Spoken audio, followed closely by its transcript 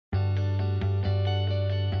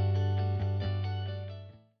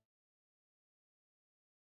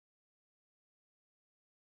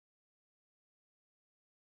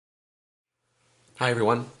Hi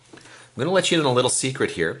everyone. I'm going to let you in on a little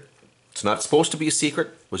secret here. It's not supposed to be a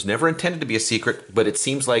secret, was never intended to be a secret, but it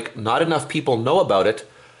seems like not enough people know about it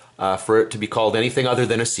for it to be called anything other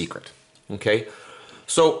than a secret. Okay?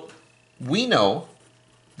 So we know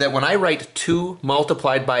that when I write 2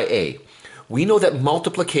 multiplied by a, we know that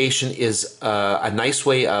multiplication is a nice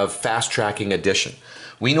way of fast-tracking addition.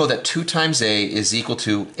 We know that 2 times a is equal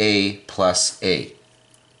to a plus a.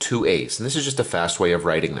 2 a's. And this is just a fast way of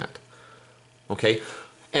writing that. Okay?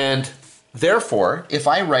 And therefore, if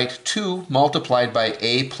I write 2 multiplied by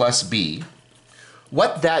a plus b,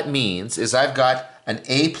 what that means is I've got an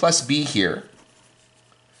a plus b here,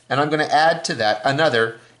 and I'm going to add to that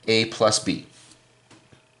another a plus b.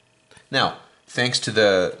 Now, thanks to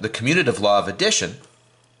the commutative law of addition,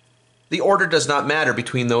 the order does not matter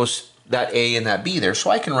between that a and that b there, so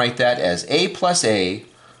I can write that as a plus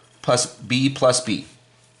b plus b.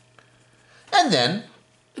 And then,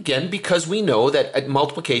 again, because we know that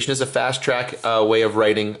multiplication is a fast track way of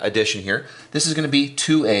writing addition here, this is going to be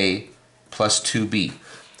 2a plus 2b.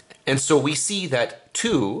 And so we see that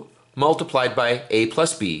 2 multiplied by a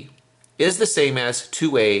plus b is the same as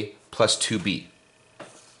 2a plus 2b.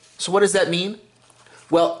 So what does that mean?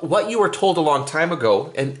 Well, what you were told a long time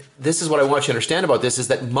ago, and this is what I want you to understand about this, is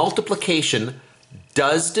that multiplication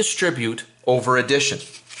does distribute over addition.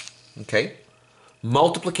 Okay?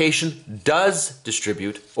 Multiplication does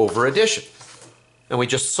distribute over addition. And we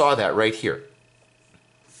just saw that right here.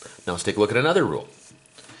 Now let's take a look at another rule.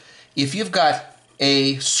 If you've got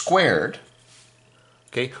a squared,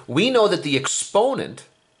 okay, we know that the exponent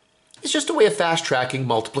is just a way of fast-tracking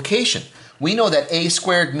multiplication. We know that a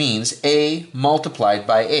squared means a multiplied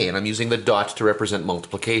by a, and I'm using the dot to represent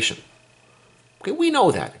multiplication. Okay, we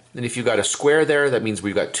know that. And if you've got a square there, that means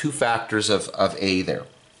we've got 2 factors of a there.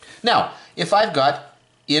 Now, if I've got,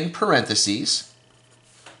 in parentheses,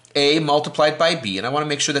 a multiplied by b, and I want to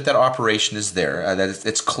make sure that that operation is there, that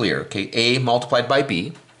it's clear, okay, a multiplied by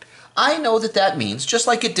b, I know that that means, just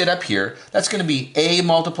like it did up here, that's going to be a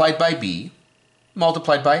multiplied by b,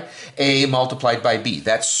 multiplied by a multiplied by b.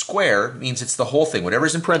 That square means it's the whole thing,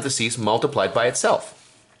 whatever's in parentheses, multiplied by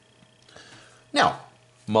itself. Now,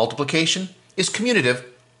 multiplication is commutative,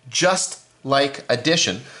 just like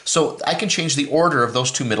addition, so I can change the order of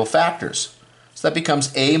those 2 middle factors. So that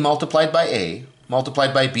becomes a multiplied by a,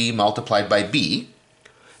 multiplied by b, multiplied by b.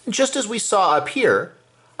 And just as we saw up here,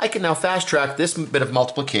 I can now fast track this bit of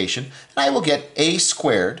multiplication, and I will get a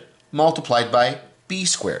squared multiplied by b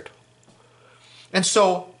squared. And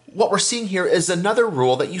so what we're seeing here is another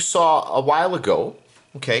rule that you saw a while ago,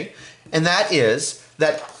 okay? And that is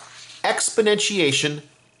that exponentiation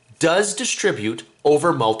does distribute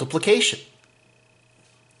over multiplication.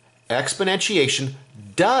 Exponentiation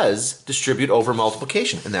does distribute over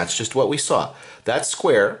multiplication, and that's just what we saw. That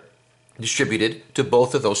square distributed to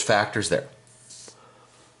both of those factors there.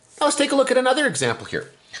 Now let's take a look at another example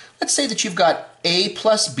here. Let's say that you've got a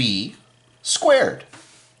plus b squared.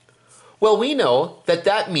 Well, we know that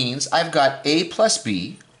that means I've got a plus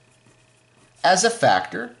b as a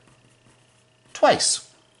factor twice.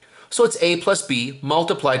 So it's a plus b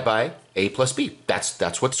multiplied by a plus b.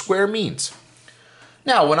 That's what square means.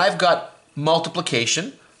 Now, when I've got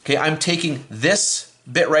multiplication, okay, I'm taking this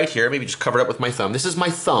bit right here, maybe just cover it up with my thumb. This is my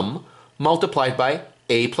thumb multiplied by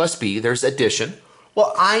a plus b. There's addition.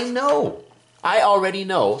 Well, I already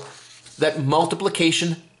know that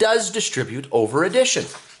multiplication does distribute over addition.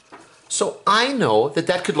 So I know that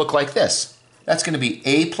that could look like this. That's going to be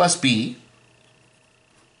a plus b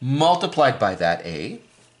multiplied by that a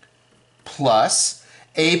plus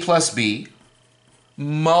b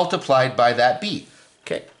multiplied by that b.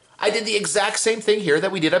 Okay, I did the exact same thing here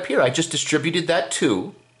that we did up here. I just distributed that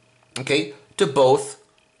 2, okay, to both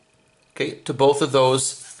of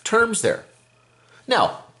those terms there.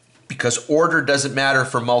 Now, because order doesn't matter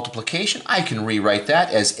for multiplication, I can rewrite that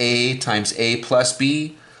as a times a plus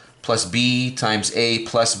b times a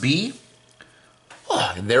plus b.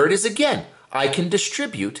 Oh, and there it is again. I can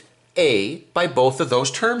distribute a by both of those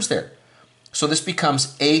terms there. So this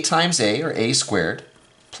becomes a times a, or a squared,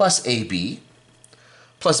 plus ab,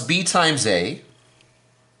 plus b times a,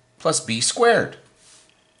 plus b squared.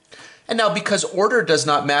 And now, because order does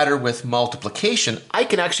not matter with multiplication, I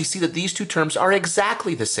can actually see that these 2 terms are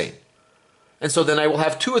exactly the same. And so then I will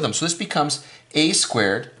have 2 of them. So this becomes a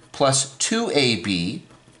squared plus 2ab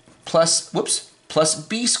plus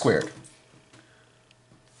b squared.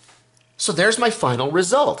 So there's my final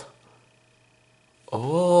result.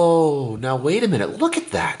 Oh, now wait a minute. Look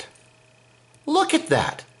at that. Look at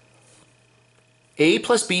that. A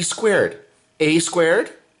plus b squared. A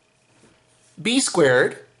squared, b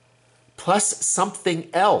squared, plus something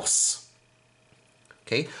else.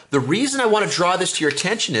 Okay? The reason I want to draw this to your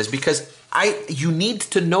attention is because you need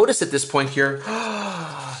to notice at this point here,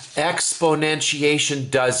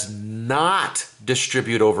 exponentiation does not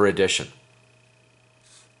distribute over addition.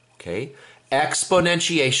 Okay?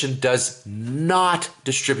 Exponentiation does not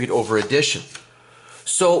distribute over addition.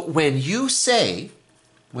 So when you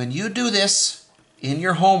do this in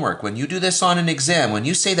your homework, when you do this on an exam, when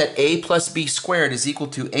you say that a plus b squared is equal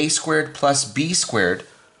to a squared plus b squared,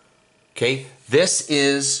 okay, this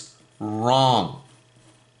is wrong.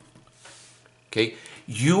 Okay?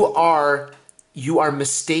 You are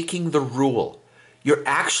mistaking the rule. You're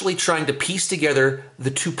actually trying to piece together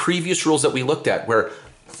the two previous rules that we looked at where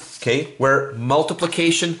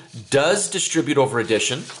multiplication does distribute over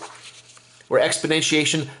addition, where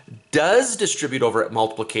exponentiation does distribute over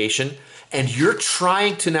multiplication, and you're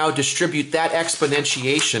trying to now distribute that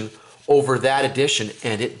exponentiation over that addition,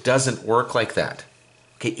 and it doesn't work like that.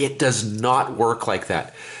 Okay, it does not work like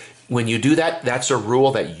that. When you do that, that's a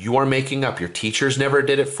rule that you are making up. Your teachers never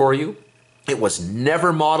did it for you. It was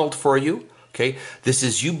never modeled for you. Okay, this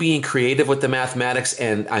is you being creative with the mathematics,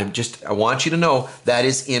 and I want you to know that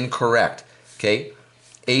is incorrect. Okay,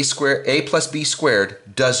 a plus b squared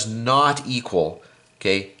does not equal,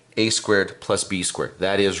 okay, a squared plus b squared.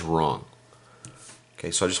 That is wrong.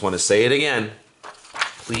 Okay, so I just want to say it again.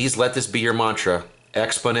 Please let this be your mantra.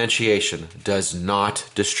 Exponentiation does not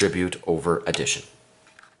distribute over addition.